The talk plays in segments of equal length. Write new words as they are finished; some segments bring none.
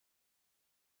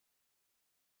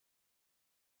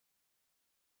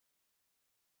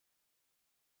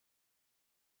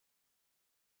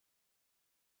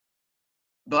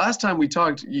the last time we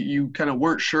talked, you kind of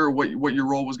weren't sure what your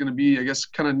role was going to be. I guess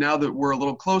kind of now that we're a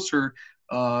little closer,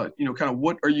 kind of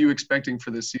what are you expecting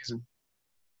for this season?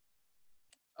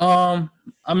 I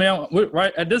mean,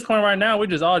 right at this point right now, we're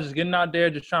just all just getting out there,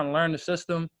 just trying to learn the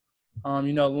system.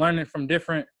 Learning from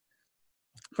different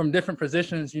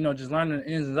positions. Just learning the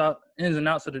ins and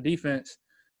outs of the defense,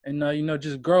 and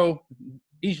just grow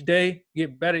each day,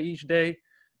 get better each day,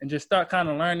 and just start kind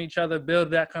of learning each other,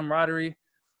 build that camaraderie.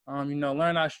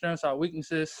 Learn our strengths, our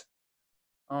weaknesses.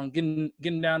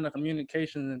 Getting down to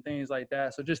communications and things like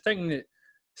that. So just taking it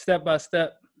step by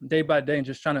step, day by day, and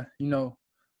just trying to,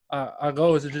 our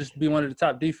goal is to just be one of the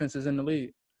top defenses in the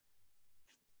league.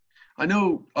 I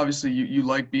know, obviously, you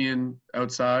like being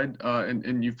outside,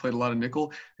 and you've played a lot of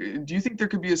nickel. Do you think there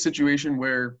could be a situation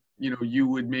where, you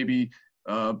would maybe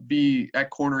be at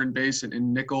corner and base and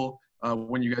in nickel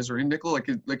when you guys are in nickel? Like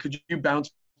could you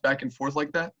bounce back and forth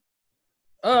like that?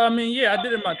 I mean, yeah, I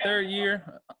did it my third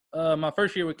year, my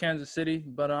first year with Kansas City.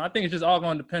 But I think it's just all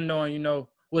going to depend on,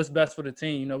 what's best for the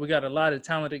team. We got a lot of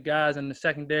talented guys in the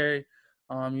secondary.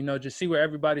 Just see where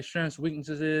everybody's strengths,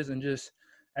 weaknesses is, and just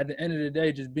at the end of the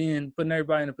day, just putting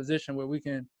everybody in a position where we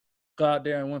can go out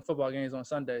there and win football games on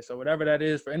Sunday. So whatever that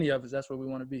is for any of us, that's where we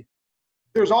want to be.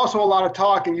 There's also a lot of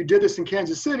talk, and you did this in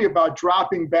Kansas City, about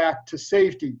dropping back to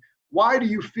safety. Why do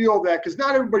you feel that? Because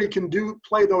not everybody can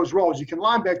play those roles. You can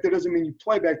line back there, doesn't mean you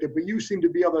play back there, but you seem to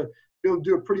be able to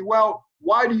do it pretty well.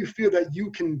 Why do you feel that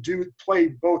you can play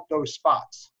both those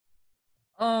spots?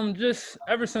 Just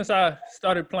ever since I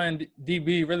started playing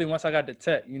DB, really once I got to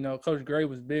Tech, Coach Gray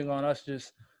was big on us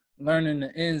just learning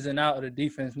the ins and out of the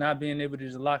defense, not being able to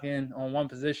just lock in on one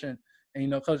position.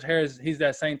 And, Coach Harris, he's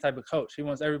that same type of coach. He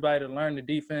wants everybody to learn the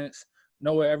defense,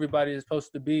 know where everybody is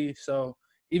supposed to be. So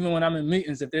even when I'm in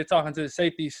meetings, if they're talking to the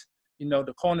safeties,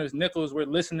 the corners, nickels, we're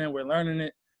listening, we're learning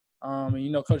it.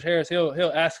 Coach Harris,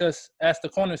 he'll ask the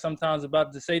corners sometimes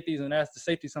about the safeties and ask the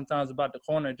safeties sometimes about the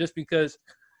corner, just because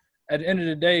at the end of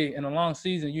the day, in a long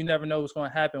season, you never know what's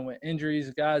going to happen with injuries,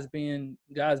 guys being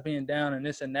down and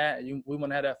this and that. We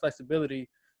want to have that flexibility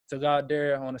to go out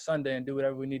there on a Sunday and do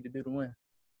whatever we need to do to win.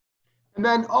 And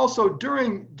then also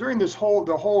during the whole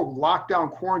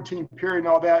lockdown quarantine period and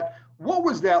all that, what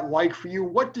was that like for you?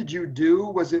 What did you do?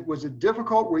 Was it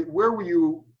difficult? Where were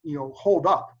you, holed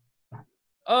up?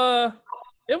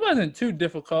 It wasn't too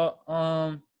difficult.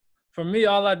 For me,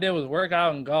 all I did was work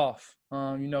out and golf.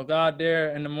 Go out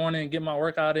there in the morning, get my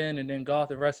workout in, and then golf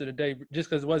the rest of the day, just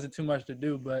because it wasn't too much to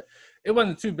do. But it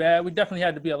wasn't too bad. We definitely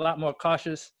had to be a lot more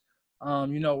cautious.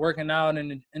 Working out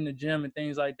in the gym and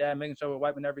things like that, making sure we're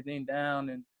wiping everything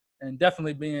down, and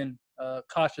definitely being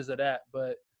cautious of that.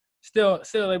 But still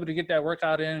able to get that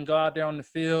workout in, go out there on the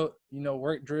field,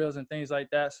 work drills and things like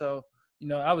that. So,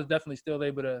 I was definitely still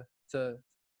able to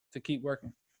keep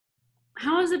working.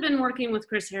 How has it been working with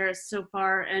Chris Harris so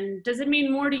far, and does it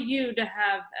mean more to you to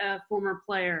have a former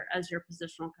player as your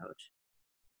positional coach?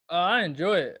 I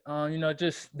enjoy it.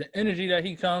 Just the energy that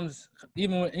he comes,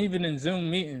 even in Zoom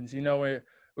meetings, where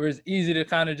it's easy to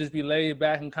kind of just be laid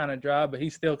back and kind of dry, but he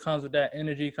still comes with that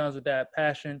energy, comes with that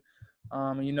passion.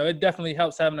 It definitely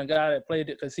helps having a guy that played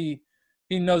it, because he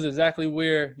knows exactly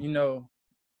where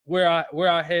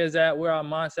our heads at, where our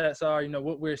mindsets are,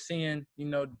 what we're seeing,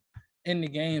 in the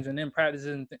games and in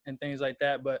practices and things like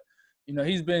that. But,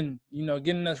 he's been,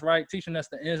 getting us right, teaching us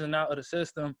the ins and out of the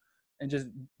system, and just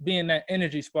being that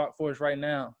energy spark for us right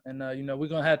now. And, we're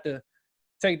going to have to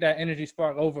take that energy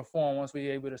spark over for him once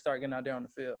we're able to start getting out there on the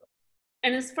field.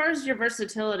 And as far as your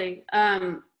versatility,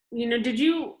 do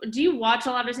you watch a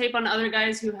lot of tape on other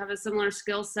guys who have a similar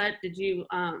skill set? Did you,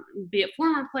 be it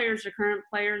former players or current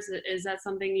players, is that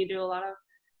something you do a lot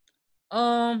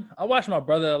of? I watch my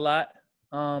brother a lot.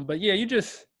 But yeah, you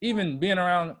just, even being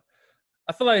around,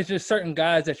 I feel like it's just certain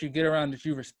guys that you get around that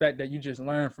you respect, that you just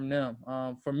learn from them.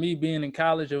 For me, being in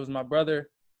college, it was my brother.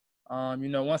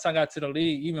 Once I got to the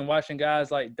league, even watching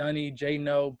guys like Dunny,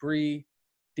 J-No, Bree,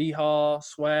 D-Hall,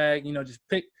 Swag, just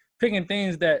picking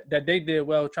things that they did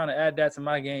well, trying to add that to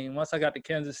my game. Once I got to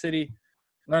Kansas City,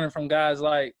 learning from guys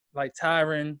like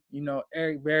Tyron,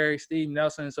 Eric Berry, Steve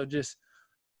Nelson. So just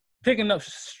picking up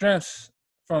strengths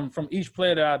from each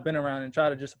player that I've been around and try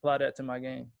to just apply that to my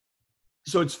game.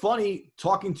 So it's funny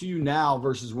talking to you now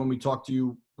versus when we talked to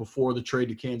you before the trade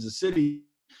to Kansas City.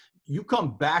 You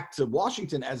come back to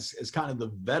Washington as kind of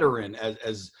the veteran,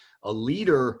 as a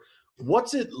leader.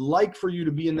 What's it like for you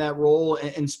to be in that role?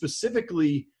 And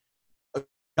specifically, a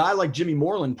guy like Jimmy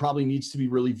Moreland probably needs to be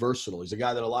really versatile. He's a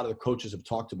guy that a lot of the coaches have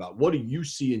talked about. What do you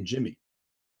see in Jimmy?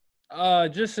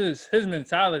 Just his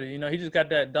mentality. He just got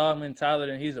that dog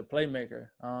mentality, and he's a playmaker.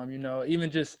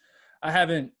 Even just, I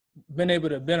haven't been able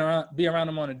to be around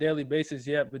him on a daily basis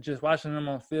yet, but just watching him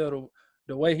on field,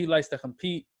 the way he likes to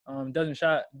compete, doesn't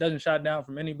shy down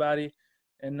from anybody.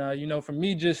 And for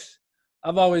me,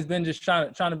 I've always been just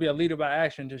trying to be a leader by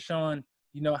action, just showing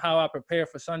how I prepare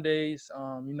for Sundays,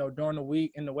 during the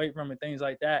week in the weight room and things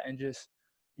like that, and just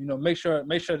make sure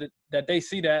that they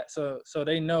see that, so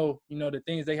they know the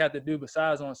things they have to do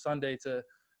besides on Sunday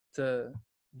to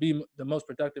be the most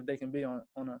productive they can be on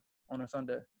a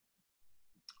Sunday.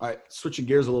 All right, switching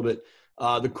gears a little bit.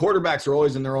 The quarterbacks are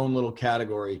always in their own little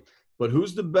category, but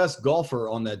who's the best golfer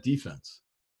on that defense?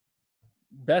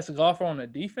 Best golfer on the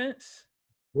defense?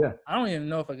 Yeah. I don't even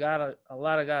know if a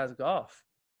lot of guys golf.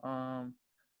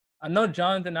 I know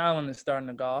Jonathan Allen is starting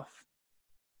to golf.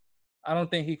 I don't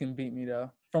think he can beat me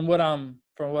though, from what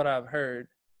I've heard.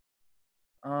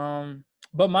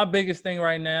 But my biggest thing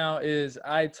right now is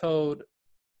I told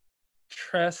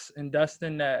Tress and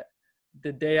Dustin that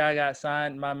the day I got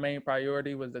signed, my main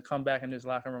priority was to come back in this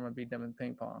locker room and beat them in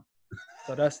ping pong.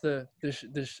 So that's the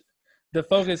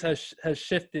focus has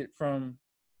shifted from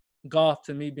golf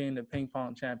to me being the ping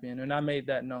pong champion, and I made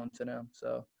that known to them.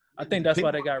 So I think that's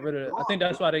why they got rid of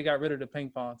the ping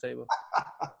pong table.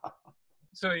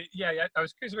 So yeah, I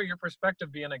was curious about your perspective,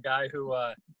 being a guy who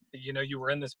you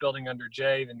were in this building under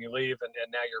Jay, then you leave, and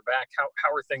now you're back.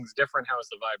 How are things different? How is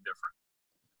the vibe different?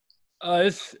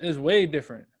 It's way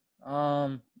different.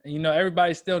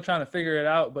 Everybody's still trying to figure it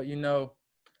out, but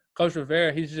Coach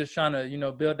Rivera, he's just trying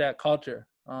to build that culture.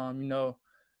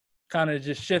 Kind of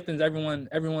just shifting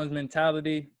everyone's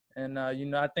mentality, and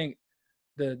I think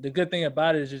the good thing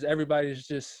about it is just everybody's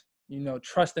just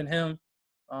trusting him,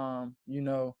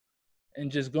 and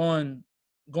just going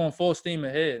full steam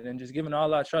ahead and just giving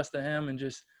all our trust to him, and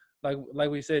just like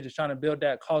we said, just trying to build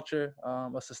that culture,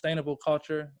 a sustainable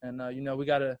culture, and we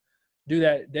got to do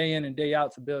that day in and day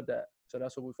out to build that. So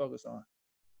that's what we focus on.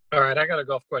 All right, I got a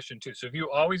golf question too. So have you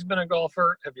always been a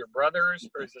golfer? Have your brothers,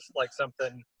 or is this like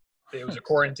something it was a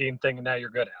quarantine thing and now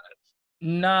you're good at it?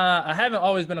 Nah, I haven't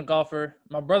always been a golfer.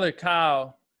 My brother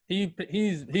Kyle, he's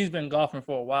been golfing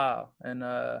for a while, and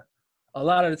a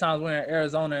lot of the times we're in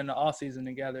Arizona in the off season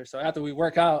together. So after we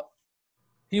work out,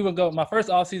 he would go. My first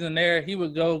off season there, he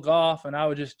would go golf, and I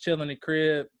would just chill in the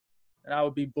crib, and I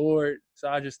would be bored, so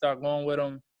I just start going with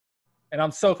him. And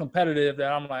I'm so competitive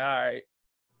that I'm like, all right,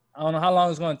 I don't know how long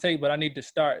it's going to take, but I need to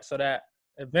start so that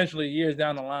eventually, years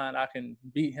down the line, I can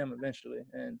beat him eventually.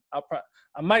 And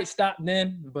I might stop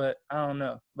then, but I don't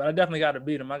know. But I definitely got to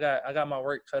beat him. I got my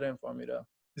work cut in for me though.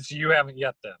 So you haven't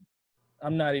yet then?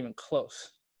 I'm not even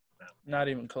close. No. Not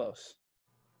even close.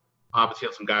 Obviously,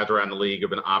 some guys around the league have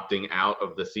been opting out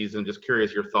of the season. Just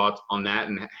curious your thoughts on that,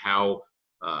 and how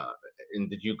and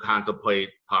did you contemplate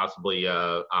possibly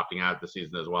opting out of the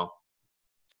season as well?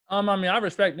 I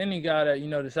respect any guy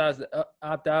that decides to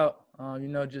opt out.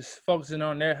 Just focusing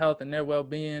on their health and their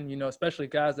well-being. Especially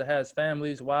guys that has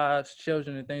families, wives,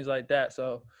 children, and things like that.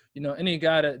 So any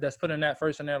guy that's putting that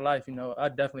first in their life, I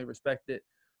definitely respect it.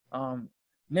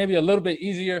 Maybe a little bit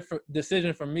easier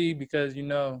decision for me because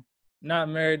not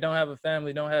married, don't have a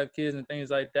family, don't have kids and things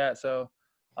like that. So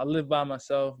I live by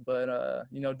myself, but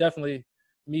definitely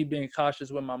me being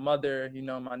cautious with my mother,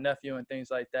 my nephew and things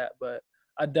like that. But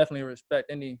I definitely respect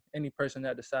any person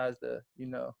that decides to,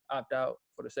 opt out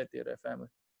for the safety of their family.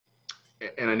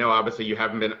 And I know obviously you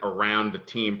haven't been around the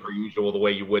team per usual the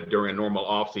way you would during a normal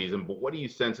offseason, but what do you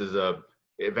sense is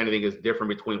if anything is different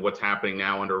between what's happening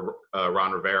now under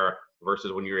Ron Rivera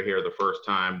versus when you were here the first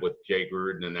time with Jay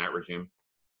Gruden and that regime?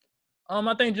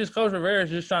 I think just Coach Rivera is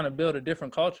just trying to build a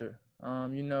different culture.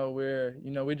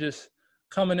 We're just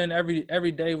coming in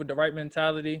every day with the right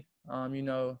mentality.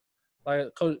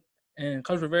 Like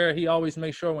Coach Rivera, he always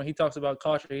makes sure when he talks about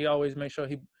culture, he always makes sure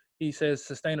he says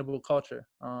sustainable culture.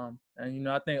 And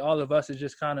I think all of us is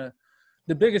just kind of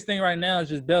the biggest thing right now is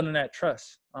just building that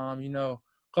trust.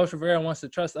 Coach Rivera wants to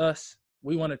trust us.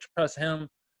 We want to trust him,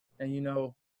 and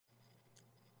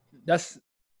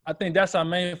I think that's our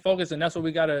main focus, and that's what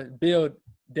we got to build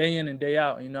day in and day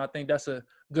out. I think that's a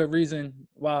good reason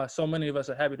why so many of us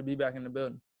are happy to be back in the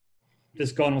building.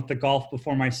 Just going with the golf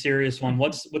before my serious one.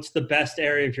 What's the best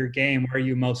area of your game? Where are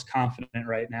you most confident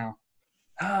right now?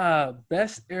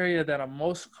 Best area that I'm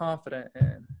most confident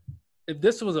in. If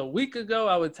this was a week ago,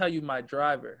 I would tell you my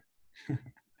driver.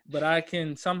 But I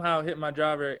can somehow hit my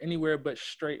driver anywhere but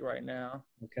straight right now.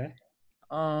 Okay.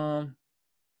 right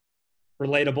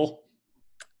Relatable.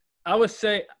 now I would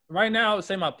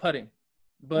say my putting.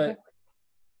 But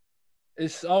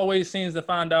it's always seems to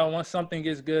find out once something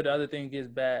gets good, the other thing gets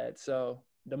bad. So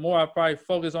the more I probably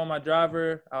focus on my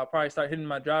driver, I'll probably start hitting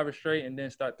my driver straight and then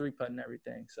start three-putting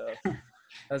everything. So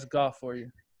that's golf for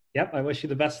you. Yep, I wish you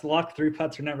the best of luck. 3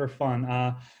 putts are never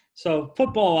fun. So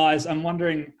football-wise, I'm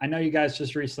wondering, I know you guys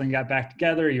just recently got back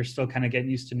together. You're still kind of getting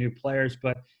used to new players,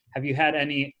 but have you had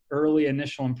any early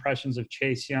initial impressions of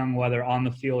Chase Young, whether on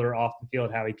the field or off the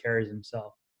field, how he carries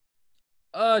himself?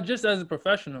 Just as a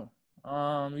professional,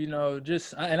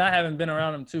 and I haven't been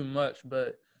around him too much,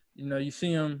 but you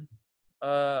see him.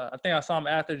 I think I saw him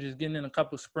after just getting in a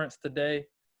couple sprints today.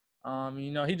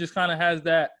 He just kind of has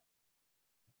that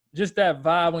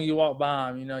vibe when you walk by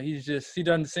him. He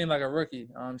doesn't seem like a rookie.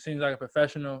 Seems like a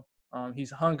professional.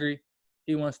 He's hungry.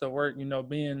 He wants to work.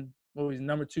 Being he's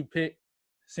number 2 pick.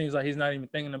 Seems like he's not even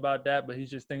thinking about that, but he's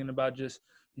just thinking about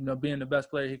being the best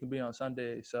player he can be on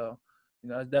Sunday. So,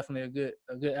 it's definitely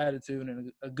a good attitude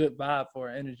and a good vibe for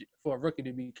a rookie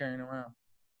to be carrying around.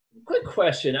 Quick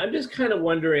question. I'm just kind of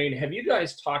wondering, have you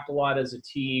guys talked a lot as a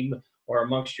team or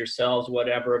amongst yourselves,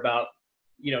 whatever, about,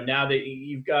 now that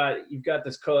you've got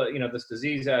this, this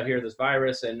disease out here, this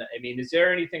virus, and I mean, is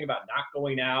there anything about not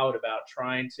going out, about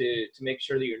trying to make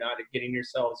sure that you're not getting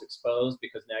yourselves exposed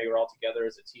because now you're all together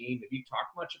as a team? Have you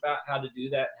talked much about how to do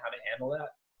that and how to handle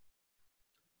that?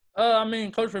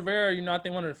 Coach Rivera, I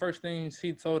think one of the first things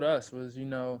he told us was,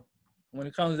 when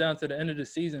it comes down to the end of the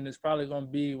season, it's probably going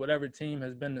to be whatever team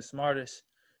has been the smartest,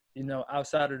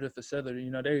 outside of the facility.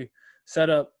 They set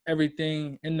up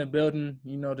everything in the building,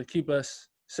 to keep us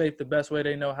safe the best way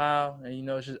they know how. And,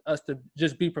 it's just us to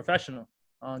just be professional.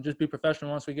 Just be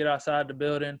professional once we get outside the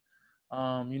building.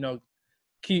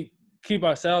 Keep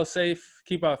ourselves safe,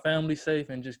 keep our family safe,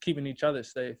 and just keeping each other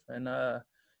safe. And, I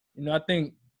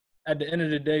think at the end of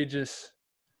the day, just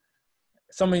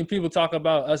so many people talk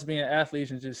about us being athletes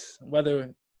and just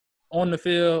whether on the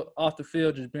field, off the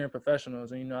field, just being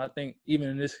professionals. And, I think even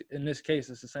in this case,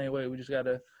 it's the same way. We just got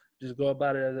to just go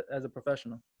about it as a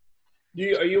professional.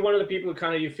 Are you one of the people who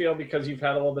kind of, you feel, because you've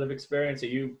had a little bit of experience, that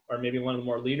you are maybe one of the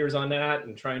more leaders on that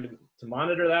and trying to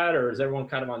monitor that, or is everyone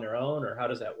kind of on their own, or how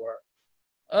does that work?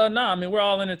 No, we're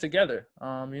all in it together.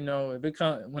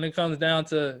 When it comes down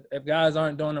to if guys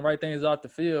aren't doing the right things off the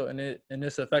field and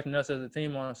it's affecting us as a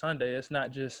team on Sunday, it's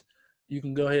not just you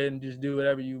can go ahead and just do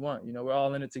whatever you want. We're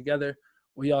all in it together.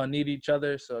 We all need each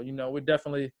other. So,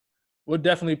 we'll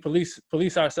definitely police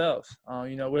ourselves.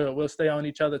 We'll stay on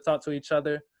each other, talk to each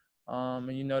other.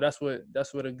 And that's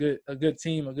what a good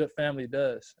team, a good family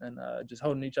does, and just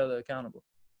holding each other accountable.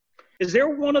 Is there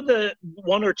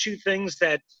one or two things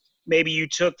that maybe you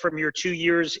took from your 2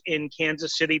 years in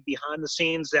Kansas City behind the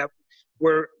scenes that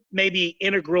were maybe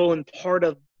integral and part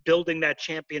of building that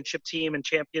championship team and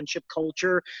championship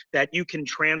culture that you can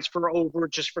transfer over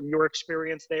just from your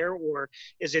experience there? Or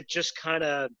is it just kind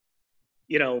of,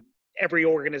 every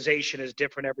organization is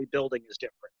different, every building is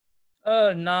different?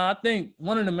 I think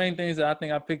one of the main things that I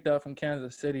think I picked up from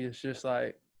Kansas City is just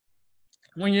like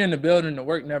when you're in the building, the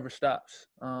work never stops.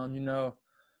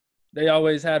 They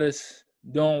always had us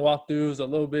doing walkthroughs a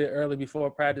little bit early before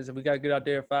practice. If we got to get out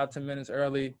there 5-10 minutes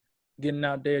early, getting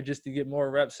out there just to get more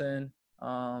reps in.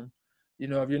 If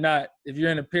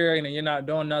you're in a period and you're not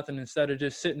doing nothing, instead of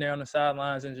just sitting there on the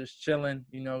sidelines and just chilling,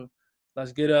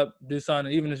 let's get up, do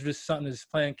something, even if it's just something that's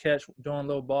playing catch, doing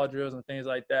little ball drills and things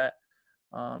like that.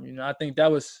 I think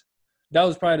that was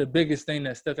probably the biggest thing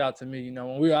that stuck out to me.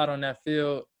 When we were out on that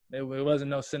field, it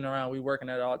wasn't no sitting around. We working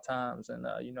at all times. And,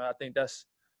 I think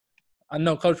I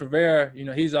know Coach Rivera,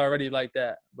 he's already like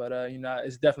that. But,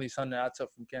 it's definitely something that I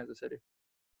took from Kansas City.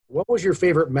 What was your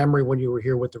favorite memory when you were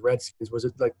here with the Redskins? Was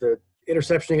it like the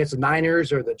interception against the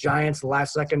Niners or the Giants, the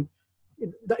last second?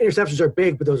 The interceptions are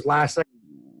big, but those last second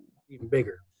even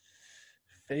bigger.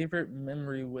 Favorite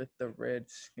memory with the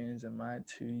Redskins in my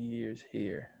 2 years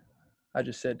here. I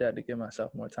just said that to give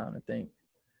myself more time to think.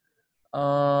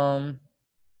 I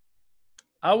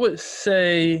would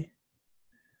say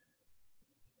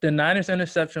the Niners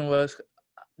interception was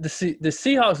the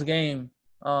Seahawks game.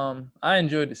 I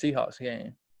enjoyed the Seahawks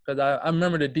game because I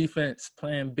remember the defense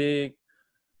playing big,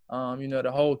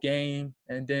 the whole game.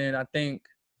 And then I think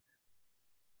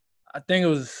it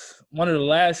was one of the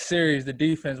last series, the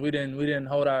defense, we didn't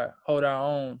hold our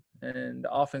own, and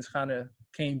the offense kind of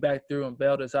came back through and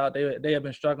bailed us out. They had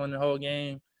been struggling the whole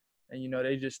game, and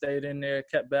they just stayed in there,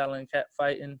 kept battling, kept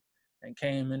fighting, and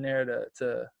came in there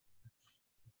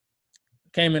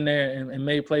and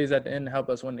made plays at the end to help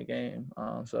us win the game.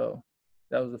 So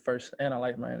that was the first, and I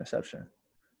liked my interception.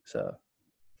 So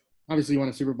obviously you won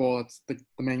a Super Bowl, that's the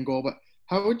main goal, but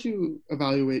how would you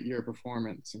evaluate your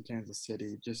performance in Kansas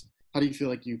City? Just how do you feel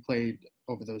like you played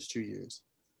over those 2 years?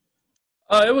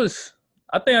 I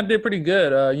think I did pretty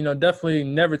good. Definitely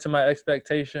never to my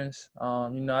expectations.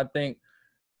 I think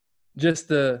just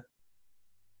the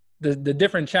the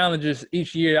different challenges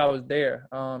each year I was there.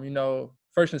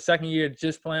 First and second year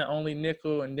just playing only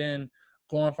nickel, and then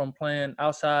going from playing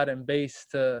outside and base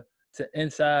to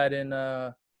inside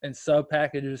and sub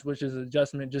packages, which is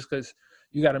adjustment just because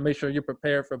you got to make sure you're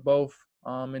prepared for both.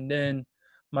 And then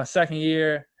my second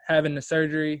year having the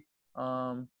surgery,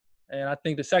 and I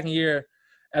think the second year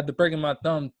after breaking my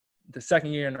thumb, the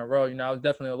second year in a row, I was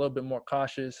definitely a little bit more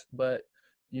cautious, but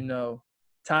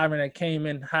Tyron that came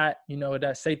in hot, with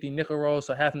that safety nickel role,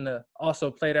 so having to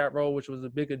also play that role, which was a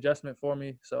big adjustment for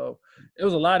me. So it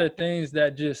was a lot of things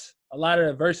that a lot of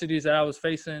adversities that I was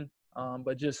facing,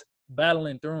 but just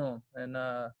battling through them. And,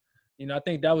 I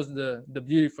think that was the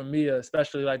beauty for me,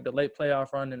 especially like the late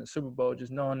playoff run in the Super Bowl,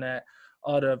 just knowing that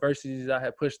all the adversities I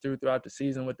had pushed throughout the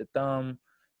season with the thumb,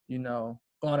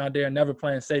 going out there and never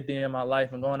playing safety in my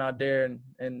life, and going out there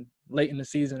and late in the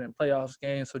season and playoffs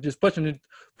games. So just pushing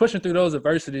through those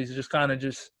adversities just kind of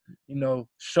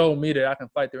showed me that I can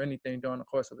fight through anything during the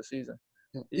course of the season.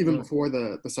 Even before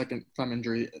the second thumb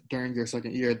injury, during your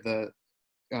second year,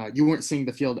 you weren't seeing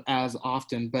the field as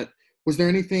often, but was there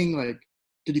anything like,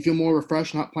 did you feel more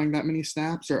refreshed not playing that many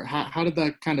snaps, or how did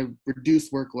that kind of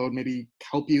reduced workload maybe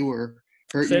help you or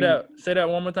hurt you? Say that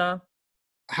one more time.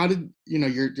 How did,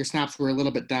 your snaps were a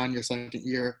little bit down your second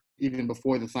year, even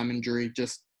before the thumb injury,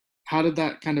 just how did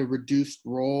that kind of reduced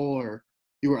role, or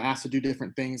you were asked to do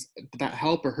different things, did that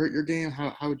help or hurt your game?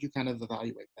 How would you kind of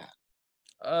evaluate that?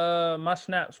 My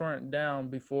snaps weren't down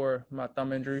before my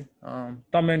thumb injury.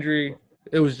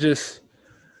 It was just,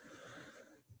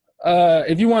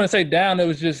 if you want to say down, it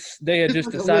was just they had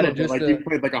just decided just like you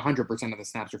played like 100% of the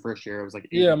snaps your first year. It was like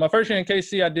 80. Yeah, my first year in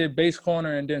KC, I did base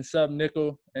corner and then sub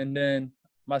nickel, and then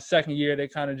my second year they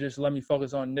kind of just let me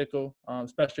focus on nickel,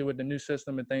 especially with the new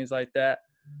system and things like that.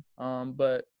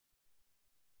 But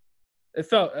it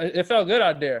felt good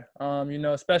out there.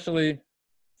 Especially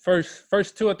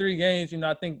first 2 or 3 games.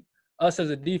 I think us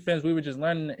as a defense, we were just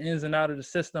learning the ins and outs of the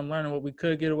system, learning what we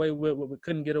could get away with, what we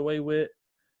couldn't get away with.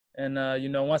 And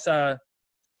once I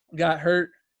got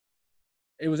hurt,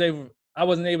 I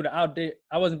wasn't able to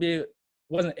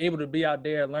be out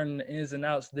there learning the ins and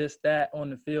outs, this, that on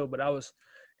the field, but I was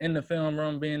in the film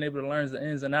room being able to learn the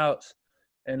ins and outs.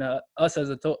 And us as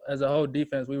a whole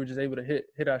defense, we were just able to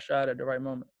hit our shot at the right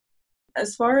moment.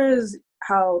 As far as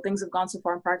how things have gone so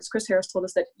far in practice, Chris Harris told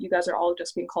us that you guys are all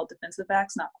just being called defensive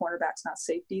backs, not cornerbacks, not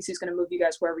safeties. He's going to move you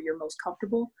guys wherever you're most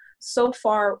comfortable. So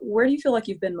far, where do you feel like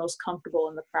you've been most comfortable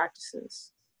in the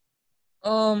practices?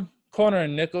 Corner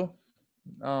and nickel.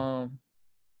 Playing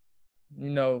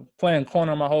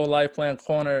corner my whole life, playing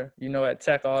corner, at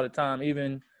Tech all the time.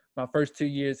 Even my first 2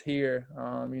 years here,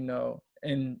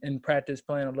 in practice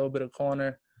playing a little bit of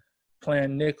corner,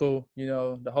 playing nickel,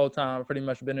 the whole time I've pretty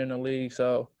much been in the league.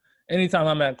 So anytime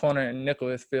I'm at corner and nickel,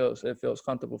 it feels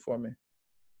comfortable for me.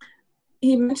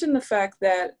 He mentioned the fact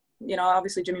that,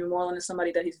 obviously Jimmy Moreland is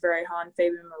somebody that he's very high on,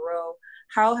 Fabian Moreau.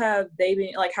 How have they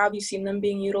been, how have you seen them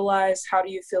being utilized? How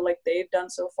do you feel like they've done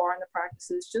so far in the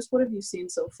practices? Just what have you seen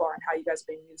so far and how you guys are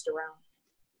being used around?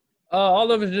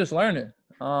 All of it's just learning.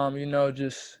 Kind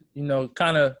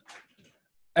of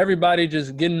everybody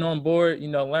just getting on board,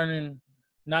 learning,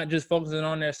 not just focusing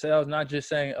on themselves, not just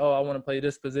saying, oh, I want to play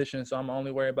this position, so I'm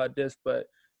only worried about this. But,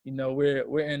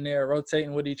 we're in there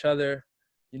rotating with each other,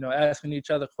 asking each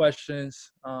other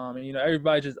questions. And,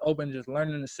 everybody just open, just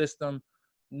learning the system,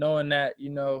 knowing that,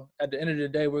 at the end of the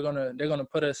day, they're gonna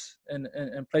put us in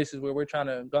places where we're trying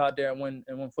to go out there and win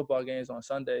football games on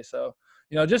Sunday. So,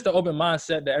 just the open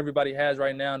mindset that everybody has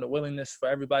right now, and the willingness for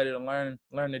everybody to learn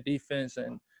the defense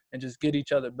and just get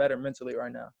each other better mentally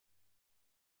right now.